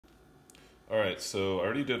Alright, so I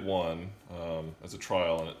already did one as a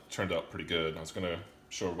trial and it turned out pretty good. I was going to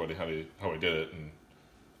show everybody how I did it, and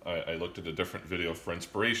I looked at a different video for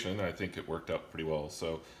inspiration and I think it worked out pretty well.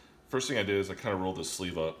 So first thing I did is I kind of rolled the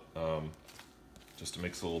sleeve up just to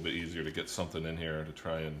make it a little bit easier to get something in here to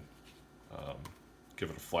try and give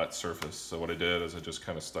it a flat surface. So what I did is I just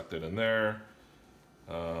kind of stuck it in there,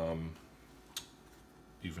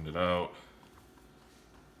 evened it out.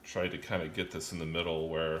 Tried to kind of get this in the middle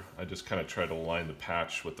where I just kind of tried to align the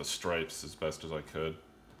patch with the stripes as best as I could,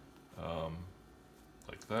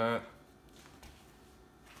 like that.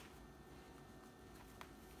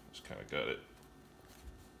 Just kind of got it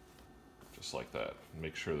just like that.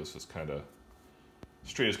 Make sure this is kind of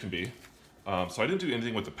straight as can be. So I didn't do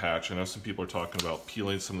anything with the patch. I know some people are talking about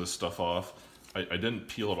peeling some of this stuff off. I didn't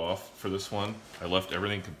peel it off for this one. I left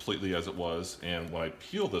everything completely as it was, and when I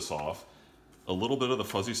peeled this off, a little bit of the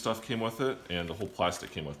fuzzy stuff came with it, and the whole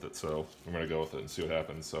plastic came with it, so I'm going to go with it and see what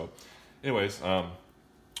happens. So anyways,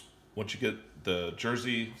 once you get the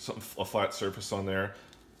jersey, a flat surface on there,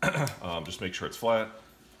 just make sure it's flat.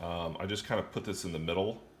 I just kind of put this in the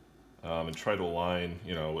middle and try to align,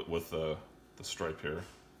 you know, with the stripe here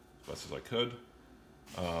as best as I could.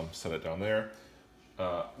 Set it down there.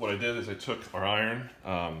 What I did is I took our iron.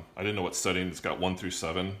 I didn't know what setting. It's got 1 through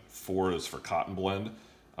 7. 4 is for cotton blend.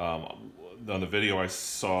 On the video I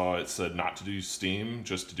saw it said not to do steam,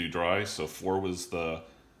 just to do dry, so 4 was the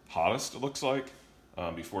hottest, it looks like,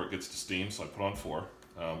 before it gets to steam, so I put on 4,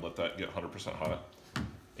 let that get 100% hot.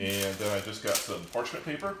 And then I just got some parchment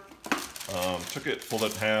paper, took it, folded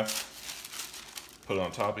it in half, put it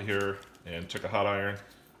on top of here, and took a hot iron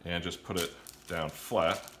and just put it down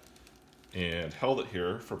flat and held it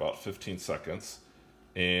here for about 15 seconds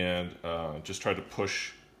and just tried to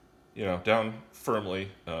push, you know, down firmly,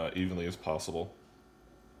 evenly as possible.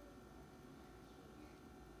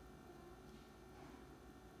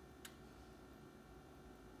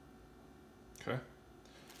 Okay.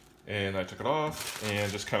 And I took it off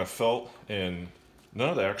and just kind of felt, and none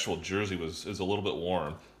of the actual jersey is a little bit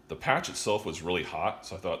warm. The patch itself was really hot,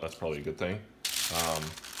 so I thought that's probably a good thing.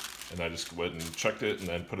 And I just went and checked it and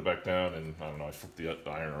then put it back down, and I don't know, I flipped the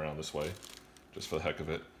iron around this way just for the heck of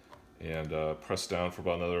it. And press down for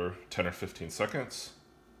about another 10 or 15 seconds,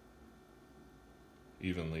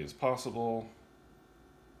 evenly as possible.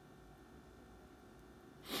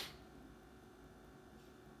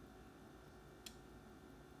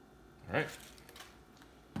 All right,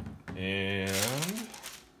 and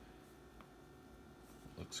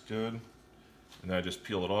looks good. And then I just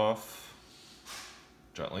peel it off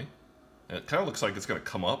gently. And it kind of looks like it's gonna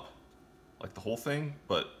come up, like the whole thing,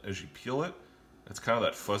 but as you peel it, it's kind of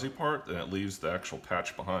that fuzzy part, and it leaves the actual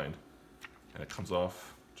patch behind. And it comes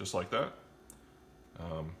off just like that.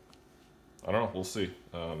 I don't know, we'll see.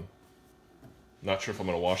 Not sure if I'm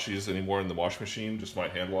gonna wash these anymore in the wash machine, just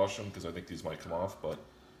might hand wash them because I think these might come off, but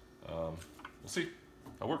we'll see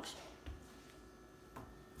how it works.